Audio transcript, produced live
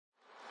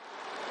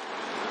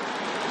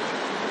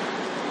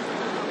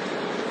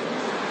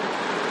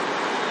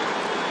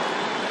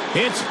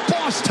It's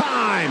boss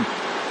time.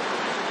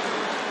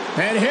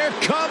 And here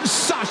comes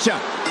Sasha.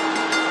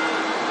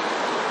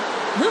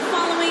 The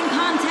following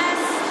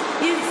contest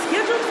is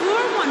scheduled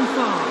for one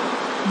fall.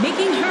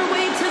 Making her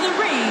way to the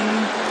ring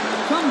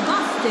from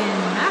Boston,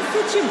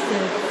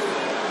 Massachusetts,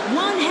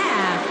 one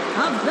half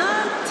of the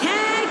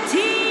Tag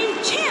Team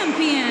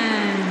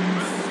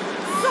Champions,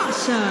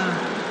 Sasha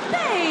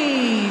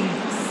Banks.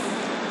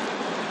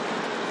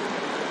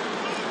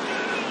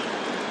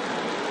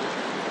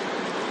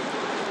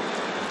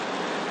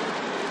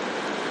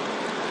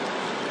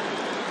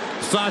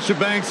 Sasha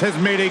Banks has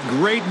made a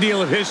great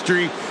deal of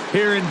history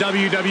here in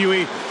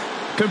WWE.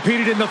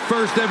 Competed in the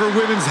first ever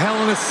women's Hell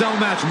in a Cell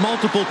match,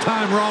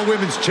 multiple-time Raw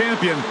Women's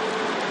Champion.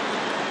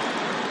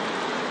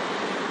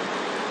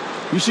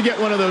 You should get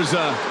one of those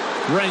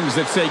rings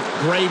that say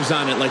Graves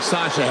on it like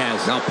Sasha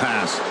has. I'll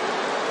pass.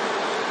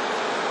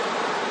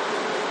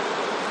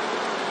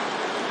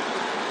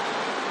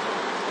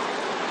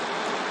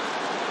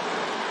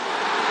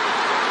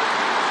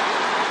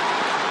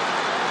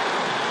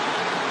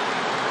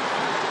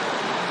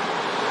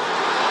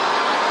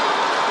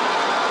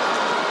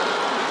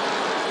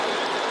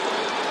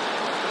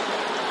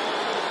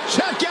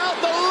 Check out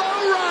the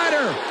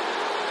lowrider.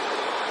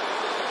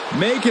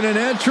 Making an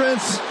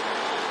entrance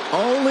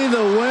only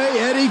the way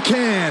Eddie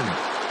can.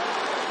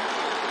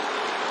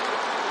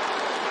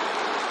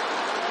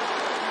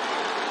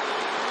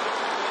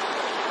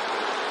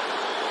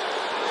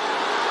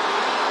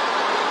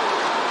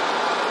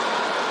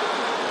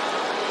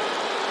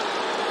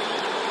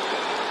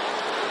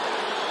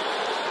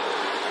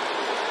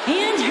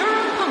 And her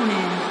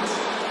opponent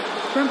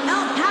from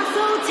El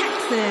Paso,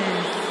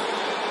 Texas,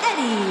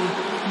 Eddie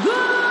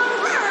Guerrero.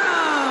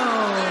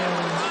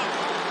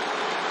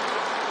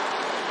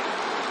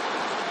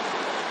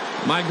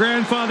 My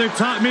grandfather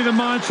taught me the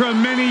mantra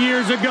many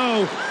years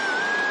ago.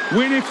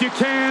 Win if you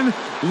can,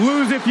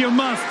 lose if you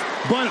must,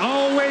 but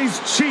always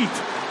cheat.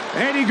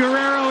 Eddie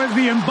Guerrero is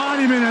the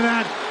embodiment of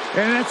that,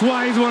 and that's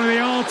why he's one of the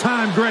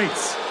all-time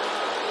greats.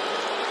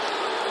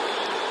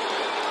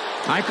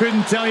 I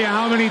couldn't tell you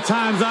how many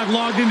times I've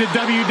logged into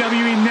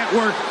WWE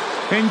Network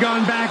and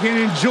gone back and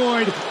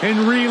enjoyed and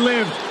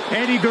relived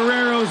Eddie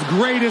Guerrero's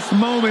greatest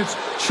moments.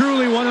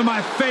 Truly one of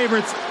my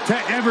favorites to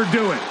ever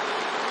do it.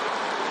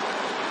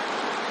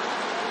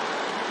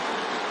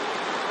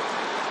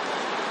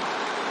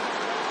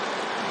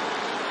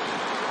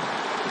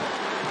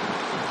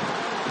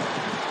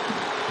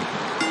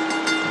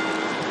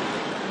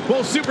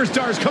 Both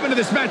superstars come into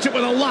this matchup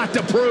with a lot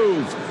to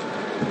prove.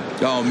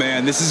 Oh,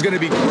 man, this is going to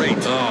be great.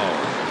 Look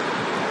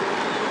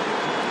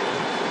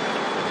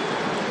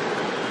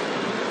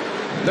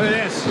at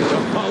this.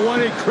 Oh,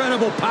 what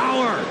incredible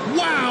power.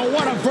 Wow,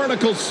 what a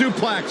vertical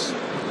suplex.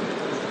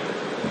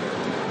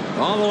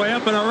 All the way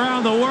up and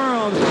around the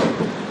world.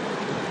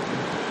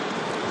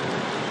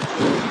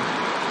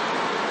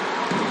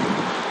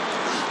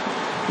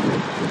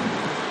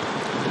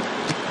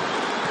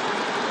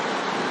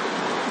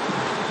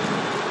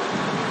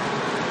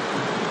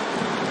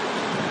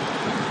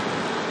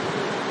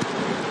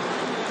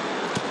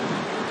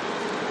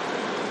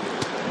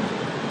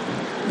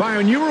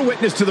 Byron, you were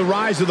witness to the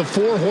rise of the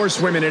 4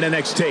 horsewomen in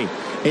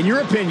NXT. In your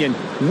opinion,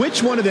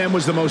 which one of them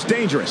was the most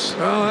dangerous?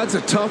 Oh, that's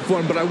a tough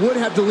one, but I would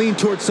have to lean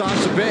towards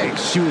Sasha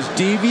Banks. She was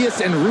devious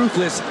and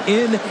ruthless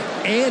in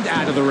and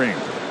out of the ring.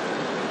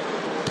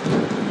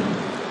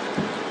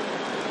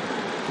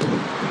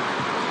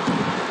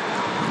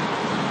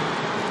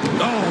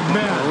 Oh,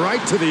 man,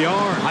 right to the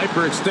arm.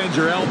 Hyperextend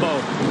your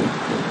elbow.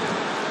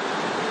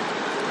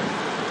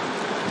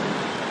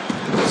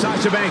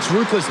 Sasha Banks'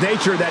 ruthless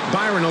nature that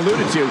Byron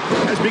alluded to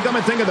has become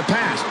a thing of the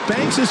past.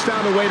 Banks has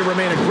found a way to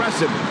remain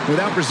aggressive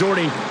without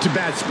resorting to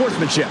bad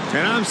sportsmanship.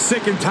 And I'm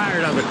sick and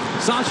tired of it.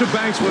 Sasha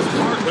Banks was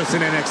heartless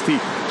in NXT.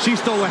 She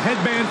stole a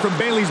headband from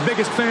Bayley's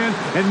biggest fan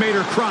and made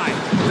her cry.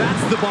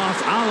 That's the boss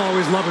I'll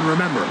always love and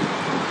remember.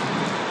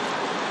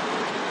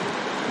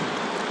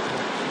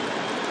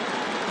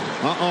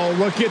 Uh-oh,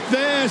 look at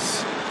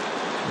this.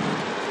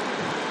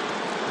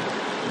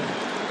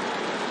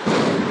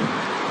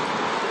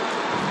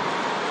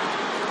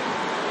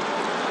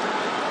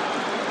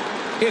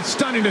 It's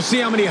stunning to see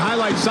how many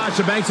highlights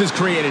Sasha Banks has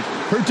created.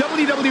 Her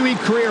WWE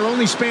career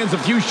only spans a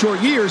few short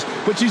years,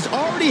 but she's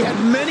already had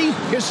many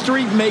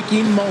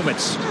history-making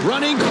moments.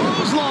 Running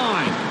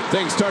clothesline.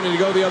 Things starting to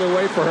go the other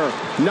way for her.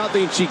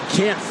 Nothing she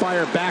can't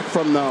fire back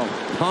from, though.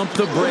 Pump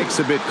the brakes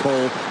a bit,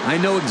 Cole. I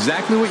know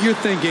exactly what you're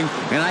thinking,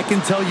 and I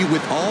can tell you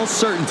with all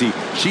certainty,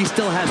 she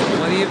still has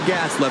plenty of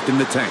gas left in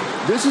the tank.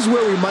 This is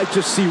where we might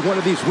just see one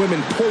of these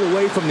women pull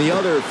away from the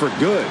other for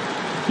good.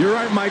 You're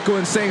right, Michael,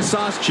 in saying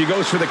Sasha. She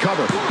goes for the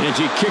cover, and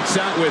she kicks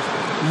out with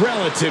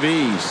relative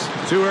ease.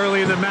 Too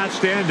early in the match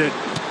to end it.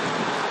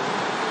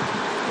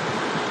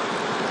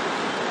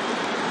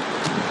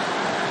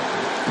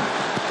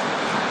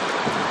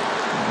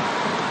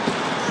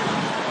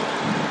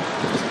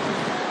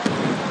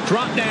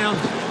 Drop down.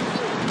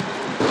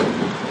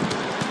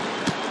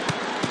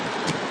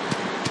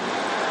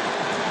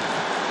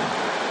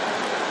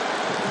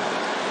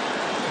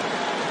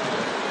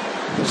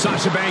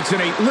 Sasha Banks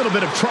in a little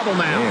bit of trouble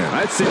now. Man,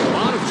 I'd say a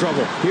lot of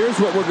trouble. Here's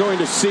what we're going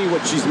to see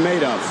what she's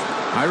made of.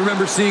 I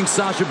remember seeing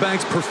Sasha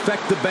Banks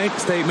perfect the bank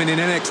statement in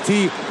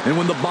NXT, and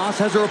when the boss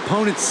has her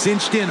opponent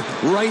cinched in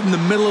right in the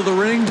middle of the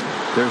ring,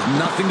 there's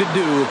nothing to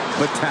do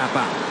but tap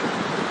out.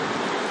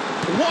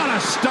 What a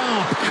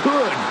stomp.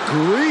 Good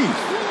grief.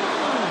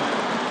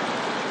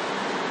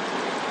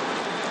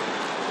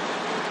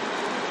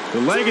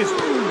 The leg is...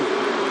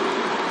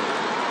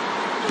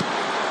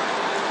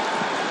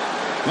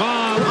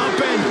 Oh,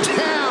 up and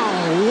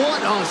down.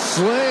 What a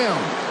slam.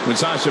 When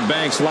Sasha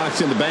Banks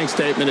locks in the bank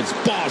statement, it's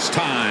boss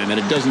time, and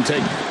it doesn't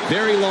take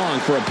very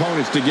long for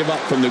opponents to give up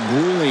from the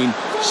grueling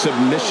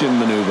submission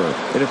maneuver.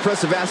 An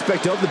impressive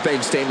aspect of the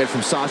bank statement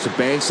from Sasha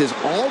Banks is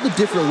all the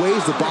different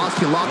ways the boss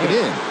can lock it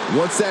in.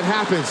 Once that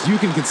happens, you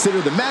can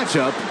consider the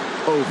matchup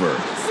over.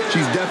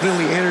 She's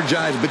definitely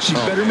energized, but she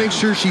better make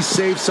sure she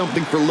saves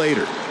something for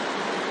later.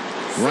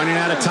 Running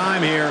out of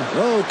time here.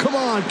 Oh, come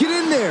on, get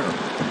in there.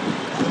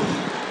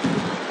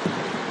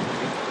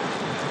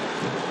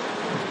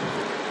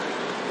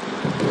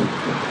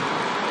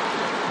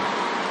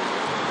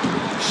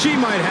 She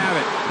might have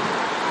it.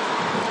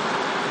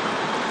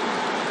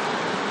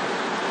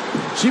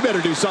 She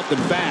better do something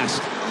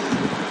fast.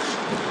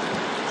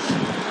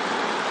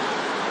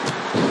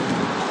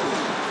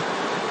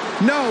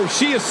 No,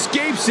 she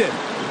escapes it.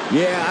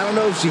 Yeah, I don't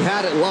know if she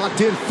had it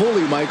locked in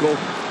fully, Michael.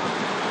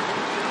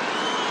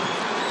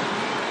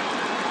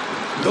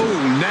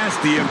 Oh,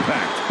 nasty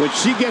impact. When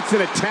she gets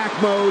in attack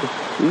mode,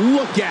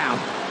 look out.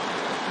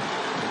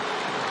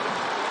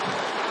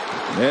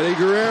 Eddie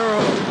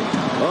Guerrero.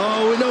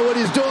 Oh, we know what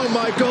he's doing,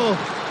 Michael.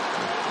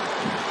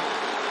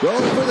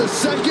 Going for the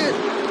second.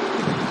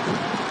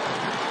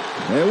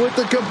 And with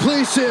the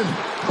completion,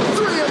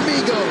 3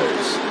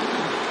 amigos.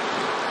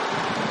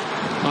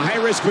 A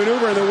high-risk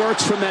maneuver in the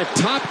works from that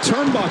top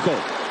turnbuckle.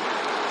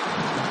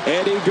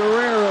 Eddie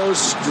Guerrero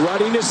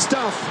strutting his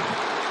stuff.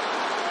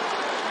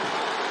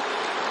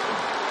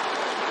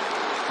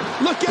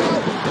 Look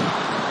out!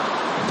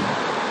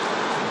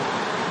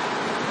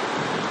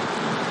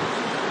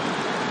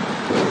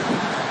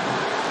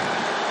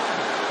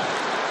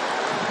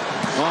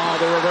 Oh,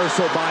 the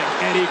reversal by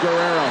Eddie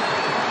Guerrero.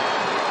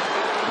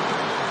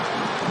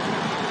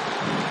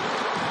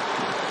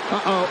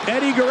 Uh-oh,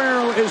 Eddie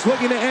Guerrero is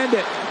looking to end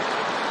it.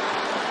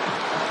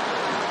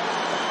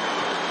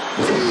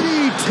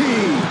 DDT.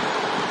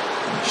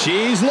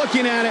 She's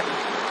looking at it.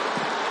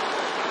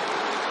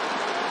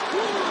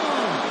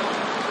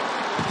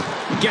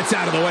 Gets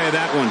out of the way of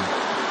that one.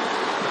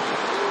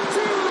 2,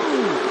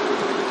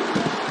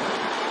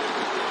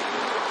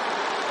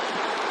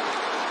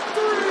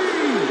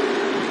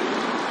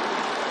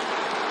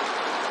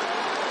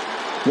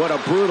 3. What a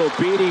brutal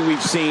beating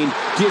we've seen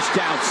dished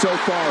out so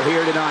far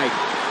here tonight.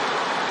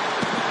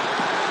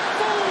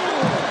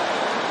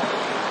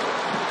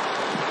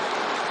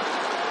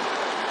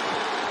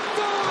 4,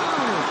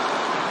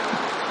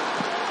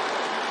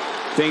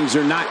 5. Things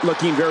are not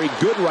looking very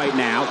good right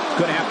now.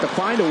 Gonna have to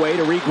find a way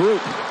to regroup.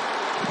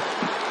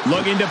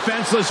 Looking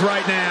defenseless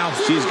right now.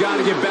 She's got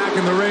to get back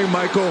in the ring,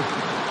 Michael.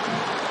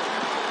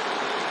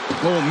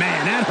 Oh,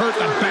 man, that hurt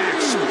the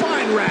back.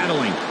 Spine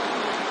rattling.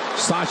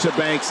 Sasha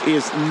Banks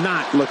is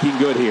not looking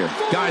good here.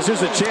 Guys,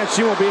 there's a chance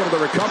she won't be able to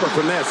recover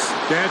from this.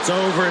 That's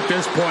over at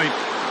this point. 5,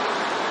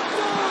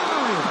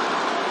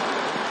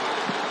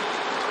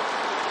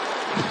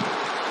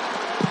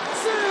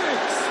 6.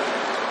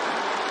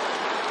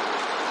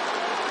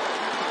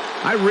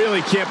 I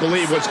really can't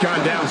believe what's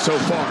gone down so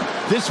far.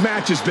 This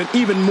match has been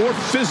even more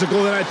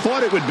physical than I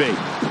thought it would be.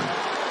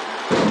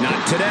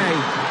 Not today.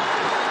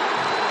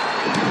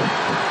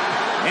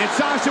 And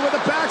Sasha with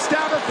a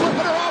backstabber,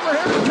 flipping her over.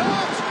 Here it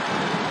comes.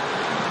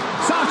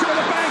 Sasha with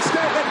a bank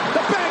statement.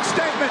 The bank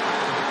statement.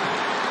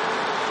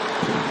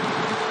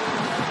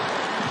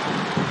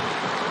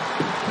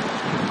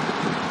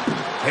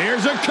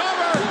 Here's a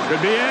cover.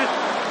 Could be it.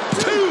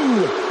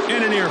 2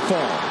 and a near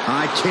fall.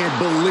 I can't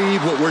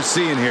believe what we're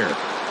seeing here.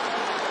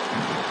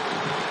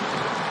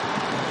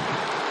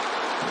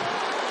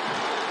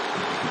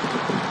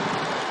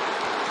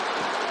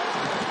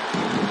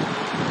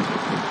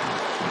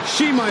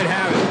 She might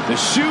have it. The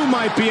shoe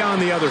might be on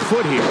the other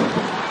foot here.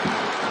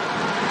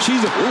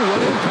 She's a... Ooh,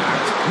 what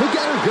impact. Look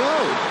at her go.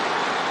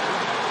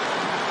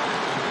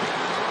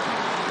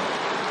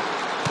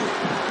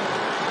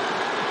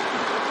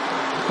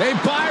 Hey,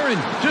 Byron,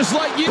 just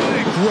like you.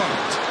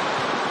 Bankrupt.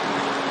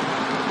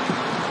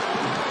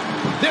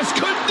 This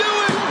could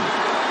do it.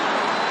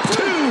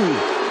 2.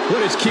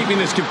 What is keeping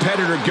this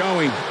competitor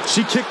going?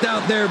 She kicked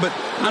out there, but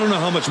I don't know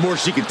how much more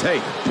she can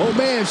take. Oh,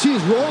 man,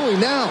 she's rolling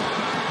now.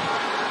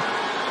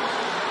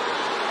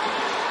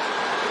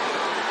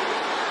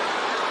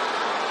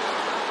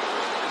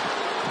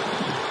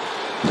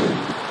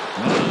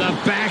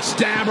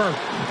 Backstabber.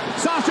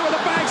 Sasha with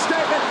a bank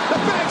statement. The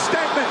bank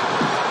statement.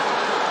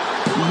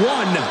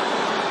 1,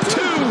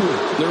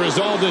 2. The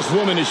resolve this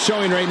woman is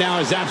showing right now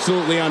is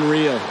absolutely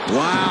unreal.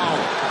 Wow.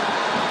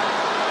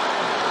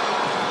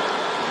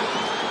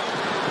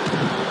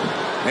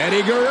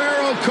 Eddie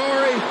Guerrero,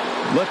 Corey.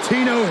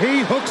 Latino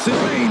Heat hooks it.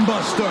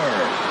 Brainbuster.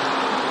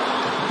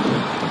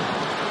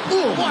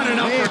 Ooh, what an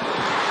upper.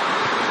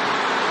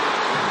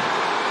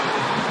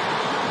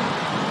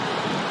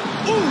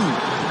 Ooh,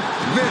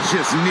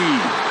 vicious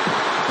knee.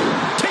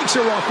 Takes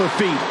her off her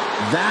feet.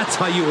 That's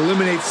how you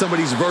eliminate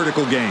somebody's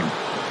vertical game.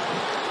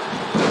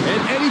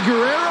 And Eddie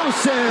Guerrero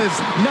says,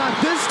 not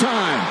this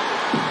time.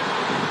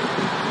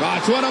 Oh,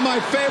 it's one of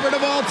my favorite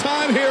of all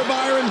time here,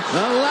 Byron.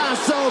 A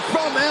lasso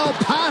from El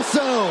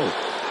Paso.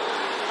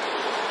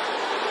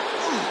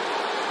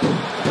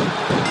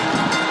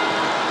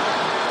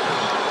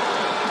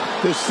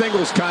 This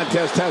singles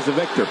contest has a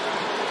victor.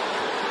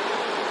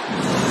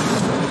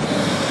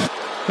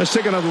 Let's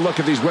take another look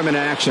at these women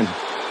in action.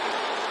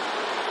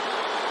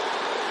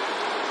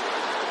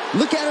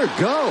 Look at her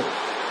go.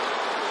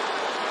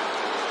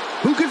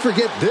 Who could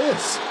forget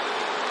this?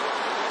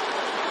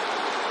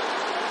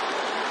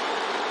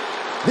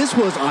 This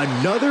was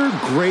another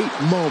great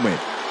moment.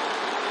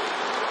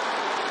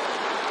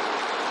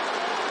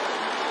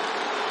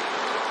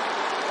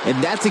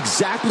 And that's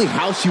exactly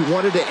how she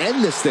wanted to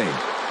end this thing.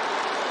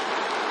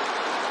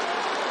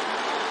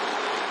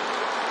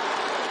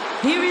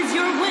 Here is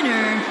your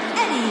winner,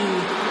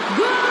 Eddie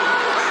Guerrero.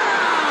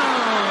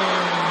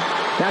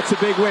 That's a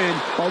big win,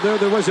 although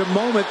there was a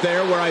moment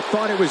there where I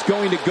thought it was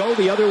going to go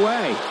the other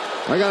way.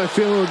 I got a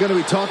feeling we're going to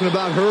be talking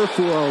about her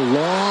for a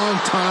long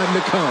time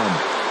to come.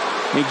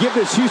 And give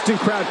this Houston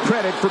crowd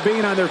credit for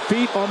being on their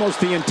feet almost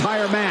the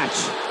entire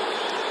match.